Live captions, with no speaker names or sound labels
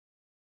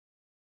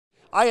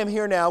I am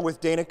here now with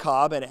Dana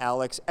Cobb and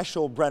Alex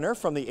Eshelbrenner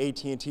from the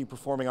AT&T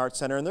Performing Arts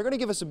Center, and they're going to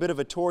give us a bit of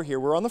a tour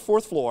here. We're on the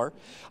 4th floor,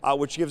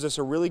 which gives us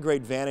a really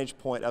great vantage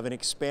point of an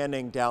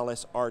expanding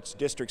Dallas Arts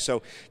District.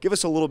 So give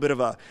us a little bit of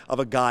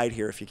a guide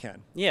here if you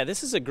can. Yeah,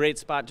 this is a great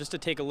spot just to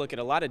take a look at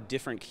a lot of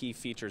different key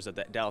features that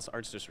the Dallas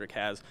Arts District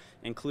has,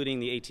 including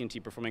the AT&T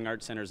Performing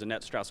Arts Center's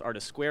Annette Strauss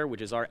Artist Square,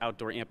 which is our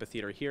outdoor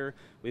amphitheater here.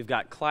 We've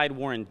got Clyde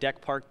Warren Deck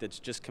Park that's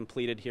just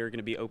completed here, going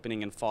to be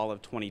opening in fall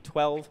of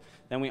 2012.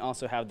 Then we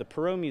also have the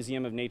Perot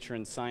Museum of Nature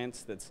and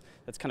Science that's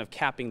kind of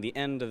capping the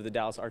end of the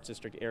Dallas Arts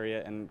District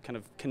area and kind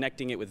of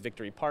connecting it with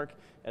Victory Park,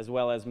 as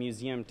well as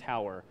Museum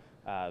Tower.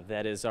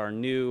 That is our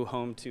new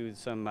home to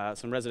some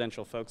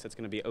residential folks that's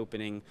going to be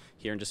opening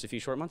here in just a few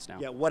short months now.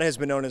 Yeah, what has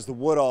been known as the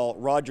Woodall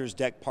Rogers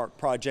Deck Park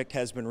project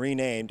has been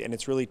renamed, and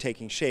it's really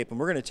taking shape. And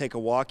we're going to take a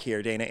walk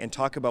here, Dana, and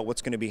talk about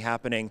what's going to be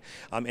happening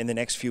in the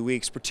next few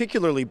weeks,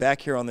 particularly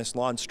back here on this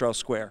lawn, Strauss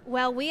Square.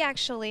 Well, we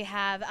actually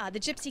have the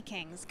Gypsy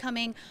Kings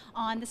coming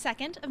on the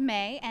 2nd of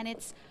May, and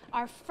it's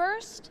our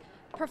first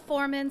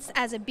performance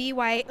as a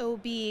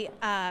BYOB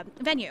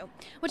venue,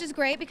 which is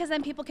great because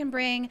then people can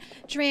bring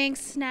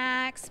drinks,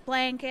 snacks,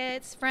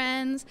 blankets,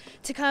 friends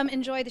to come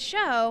enjoy the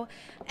show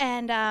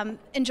and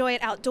enjoy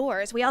it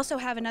outdoors. We also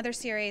have another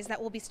series that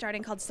will be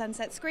starting called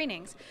Sunset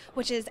Screenings,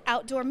 which is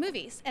outdoor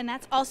movies, and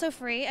that's also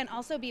free and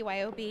also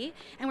BYOB,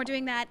 and we're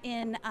doing that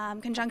in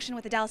conjunction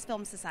with the Dallas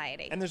Film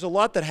Society. And there's a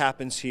lot that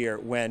happens here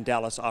when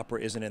Dallas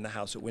Opera isn't in the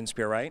house at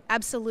Winspear, right?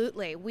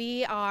 Absolutely.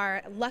 We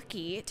are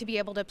lucky to be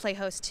able to play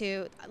host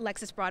to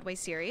Broadway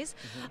series.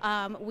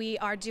 We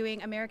are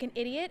doing American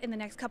Idiot in the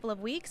next couple of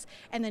weeks,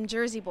 and then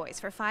Jersey Boys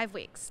for 5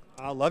 weeks.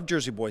 I love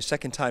Jersey Boys.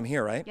 Second time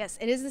here, right? Yes,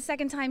 it is the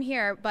second time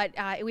here, but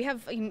we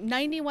have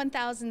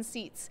 91,000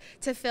 seats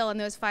to fill in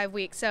those 5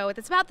 weeks, so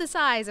it's about the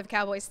size of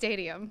Cowboy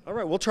Stadium. All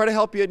right, we'll try to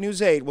help you at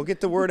News 8. We'll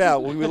get the word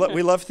out.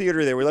 We love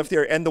theater there. We love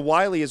theater, and the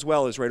Wiley as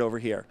well is right over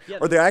here. Yeah,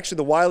 actually,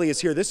 the Wiley is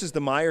here. This is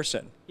the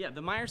Meyerson. Yeah,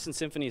 the Meyerson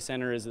Symphony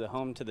Center is the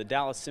home to the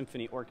Dallas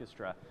Symphony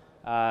Orchestra.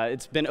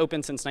 It's been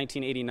open since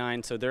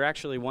 1989, so they're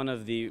actually one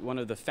of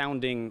the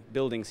founding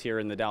buildings here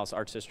in the Dallas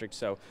Arts District.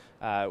 So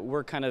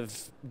we're kind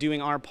of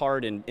doing our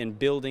part in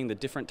building the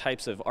different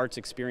types of arts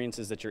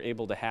experiences that you're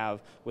able to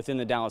have within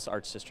the Dallas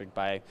Arts District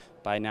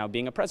by now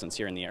being a presence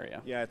here in the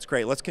area. Yeah, it's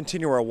great. Let's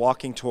continue our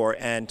walking tour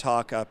and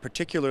talk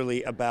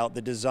particularly about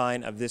the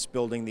design of this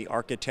building, the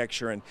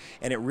architecture, and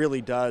it really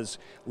does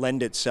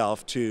lend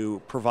itself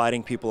to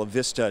providing people a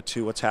vista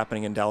to what's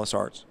happening in Dallas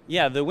Arts.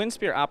 Yeah, the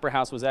Winspear Opera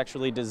House was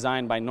actually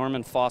designed by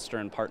Norman Foster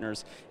and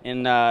Partners,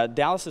 and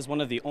Dallas is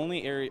the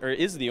only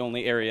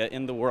area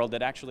in the world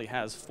that actually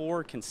has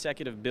 4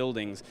 consecutive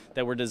buildings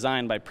that were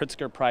designed by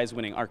Pritzker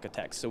Prize-winning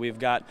architects. So we've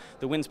got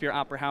the Winspear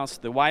Opera House,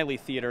 the Wiley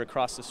Theater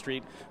across the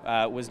street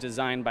was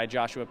designed by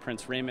Joshua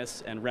Prince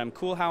Ramus and Rem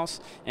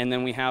Koolhaus, and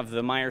then we have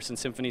the Meyerson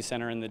Symphony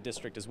Center in the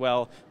district as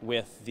well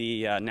with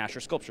the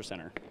Nasher Sculpture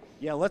Center.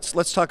 Yeah,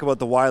 let's talk about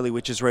the Wiley,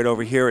 which is right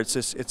over here. It's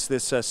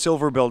this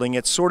silver building.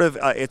 It's sort of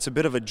it's a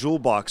bit of a jewel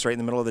box right in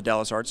the middle of the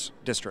Dallas Arts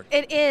District.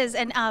 It is,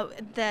 and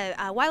the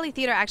Wiley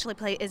Theater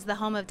actually is the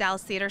home of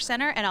Dallas Theater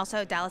Center, and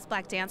also Dallas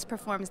Black Dance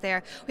performs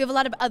there. We have a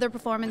lot of other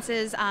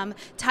performances.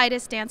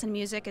 Titus Dance and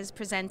Music is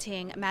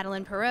presenting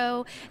Madeline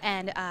Perot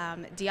and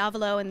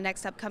Diavolo in the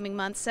next upcoming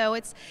month. So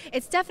it's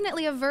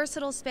definitely a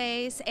versatile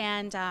space,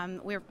 and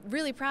we're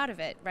really proud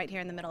of it right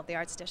here in the middle of the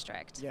Arts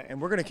District. Yeah,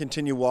 and we're going to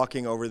continue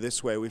walking over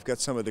this way. We've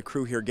got some of the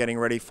crew here getting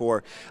ready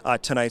for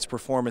tonight's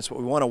performance, but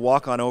we want to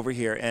walk on over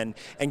here and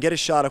get a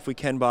shot, if we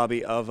can,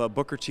 Bobby, of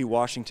Booker T.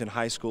 Washington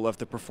High School of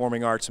the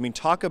Performing Arts. I mean,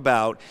 talk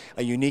about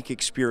a unique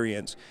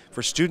experience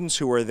for students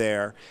who are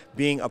there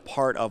being a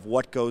part of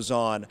what goes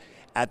on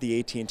at the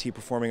AT&T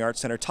Performing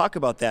Arts Center. Talk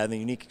about that and the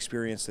unique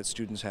experience that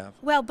students have.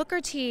 Well,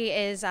 Booker T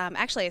is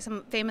actually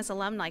some famous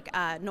alum like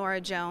Nora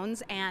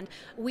Jones, and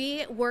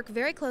we work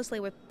very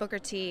closely with Booker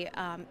T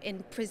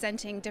in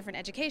presenting different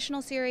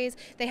educational series.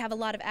 They have a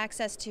lot of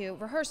access to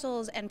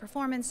rehearsals and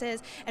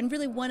performances, and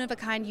really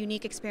one-of-a-kind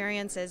unique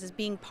experiences as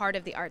being part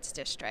of the Arts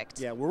District.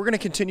 Yeah, well, we're going to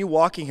continue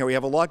walking here. We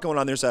have a lot going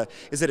on. Is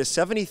it a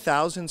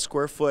 70,000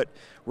 square foot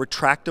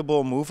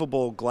retractable,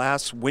 movable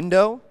glass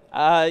window?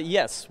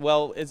 Yes.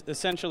 Well,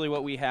 essentially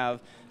what we have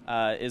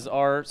is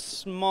our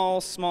small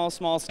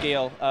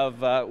scale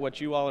of what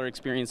you all are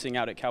experiencing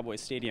out at Cowboy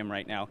Stadium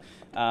right now.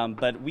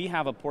 But we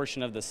have a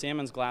portion of the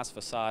Salmon's glass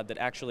facade that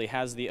actually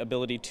has the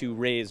ability to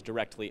raise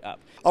directly up.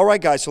 All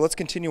right, guys, so let's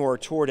continue our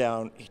tour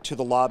down to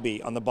the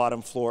lobby on the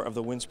bottom floor of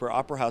the Winspear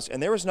Opera House.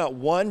 And there is not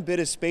one bit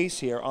of space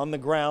here on the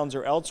grounds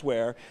or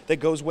elsewhere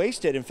that goes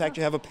wasted. In fact,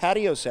 you have a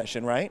patio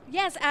session, right?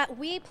 Yes,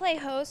 we play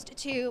host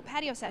to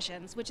Patio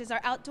Sessions, which is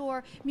our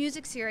outdoor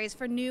music series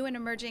for new and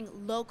emerging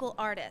local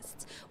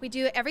artists. We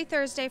do it every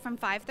Thursday from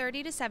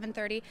 5:30 to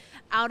 7:30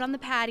 out on the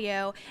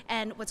patio.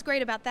 And what's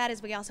great about that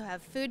is we also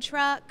have food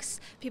trucks,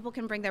 People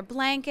can bring their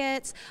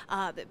blankets,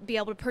 be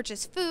able to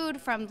purchase food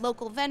from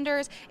local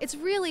vendors. It's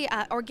really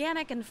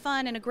organic and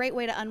fun and a great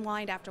way to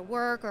unwind after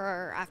work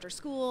or after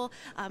school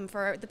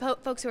for the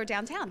folks who are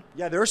downtown.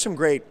 Yeah, there are some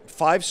great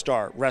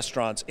 5-star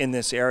restaurants in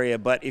this area,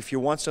 but if you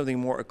want something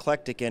more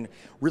eclectic and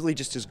really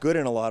just as good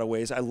in a lot of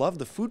ways, I love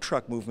the food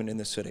truck movement in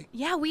the city.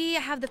 Yeah, we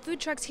have the food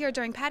trucks here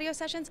during patio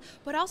sessions,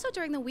 but also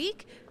during the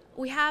week.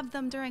 We have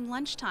them during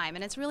lunchtime,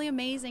 and it's really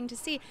amazing to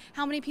see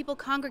how many people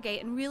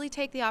congregate and really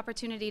take the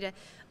opportunity to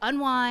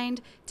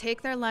unwind,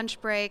 take their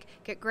lunch break,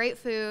 get great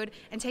food,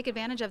 and take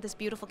advantage of this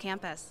beautiful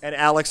campus. And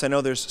Alex, I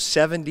know there's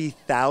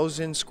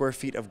 70,000 square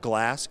feet of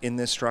glass in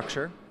this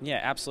structure. Yeah,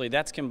 absolutely.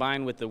 That's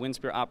combined with the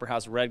Winspear Opera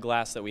House red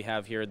glass that we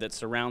have here that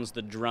surrounds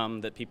the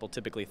drum that people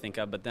typically think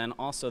of, but then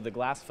also the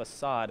glass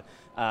facade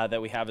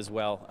that we have as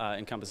well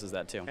encompasses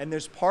that too. And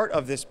there's part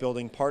of this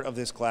building, part of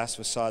this glass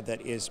facade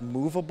that is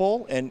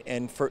movable,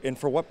 and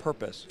for what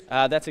purpose?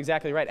 That's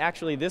exactly right.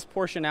 Actually, this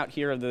portion out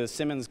here of the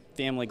Simmons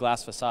family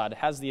glass facade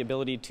has the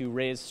ability to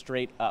raise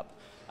straight up.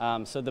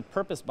 So the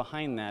purpose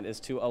behind that is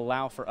to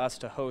allow for us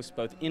to host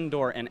both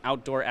indoor and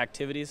outdoor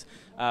activities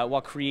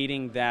while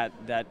creating that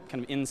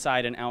kind of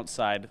inside and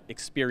outside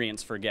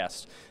experience for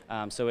guests.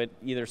 So it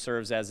either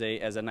serves as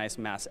a nice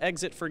mass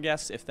exit for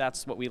guests, if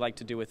that's what we like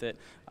to do with it,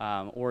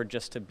 or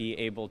just to be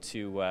able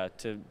to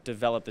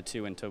develop the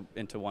two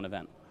into one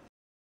event.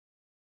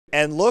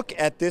 And look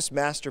at this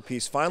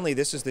masterpiece. Finally,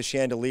 this is the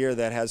chandelier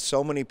that has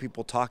so many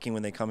people talking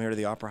when they come here to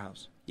the Opera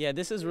House. Yeah,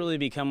 this has really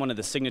become one of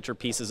the signature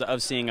pieces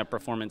of seeing a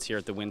performance here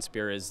at the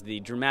Winspear, is the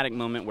dramatic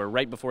moment where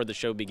right before the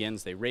show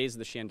begins, they raise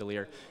the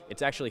chandelier.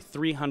 It's actually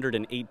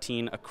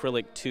 318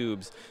 acrylic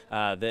tubes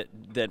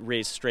that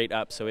raise straight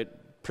up, so it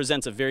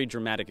presents a very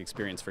dramatic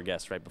experience for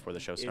guests right before the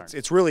show starts.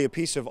 It's really a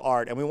piece of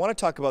art, and we want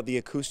to talk about the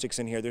acoustics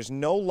in here. There's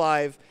no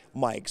live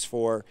mics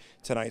for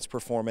tonight's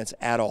performance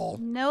at all.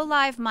 No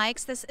live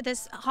mics.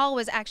 This hall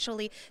was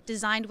actually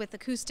designed with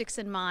acoustics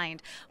in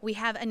mind. We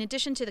have, in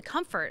addition to the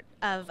comfort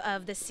of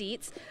the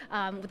seats,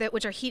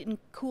 which are heat and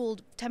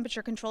cooled,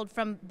 temperature controlled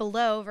from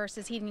below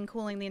versus heating and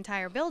cooling the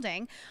entire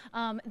building,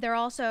 they're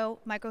also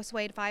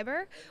micro-suede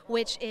fiber,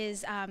 which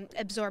is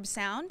absorbs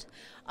sound.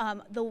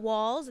 The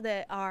walls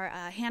that are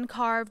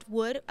hand-carved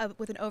wood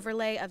with an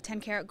overlay of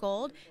 10-karat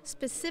gold,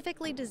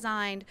 specifically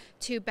designed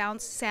to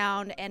bounce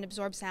sound and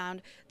absorb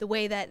sound the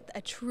way that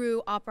a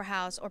true opera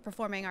house or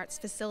performing arts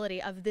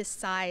facility of this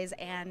size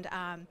and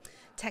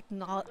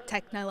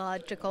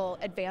technological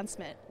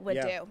advancement would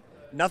do.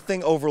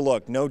 Nothing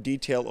overlooked, no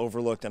detail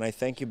overlooked, and I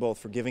thank you both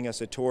for giving us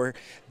a tour.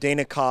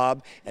 Dana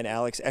Cobb and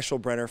Alex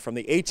Eshelbrenner from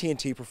the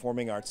AT&T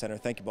Performing Arts Center.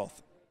 Thank you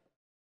both.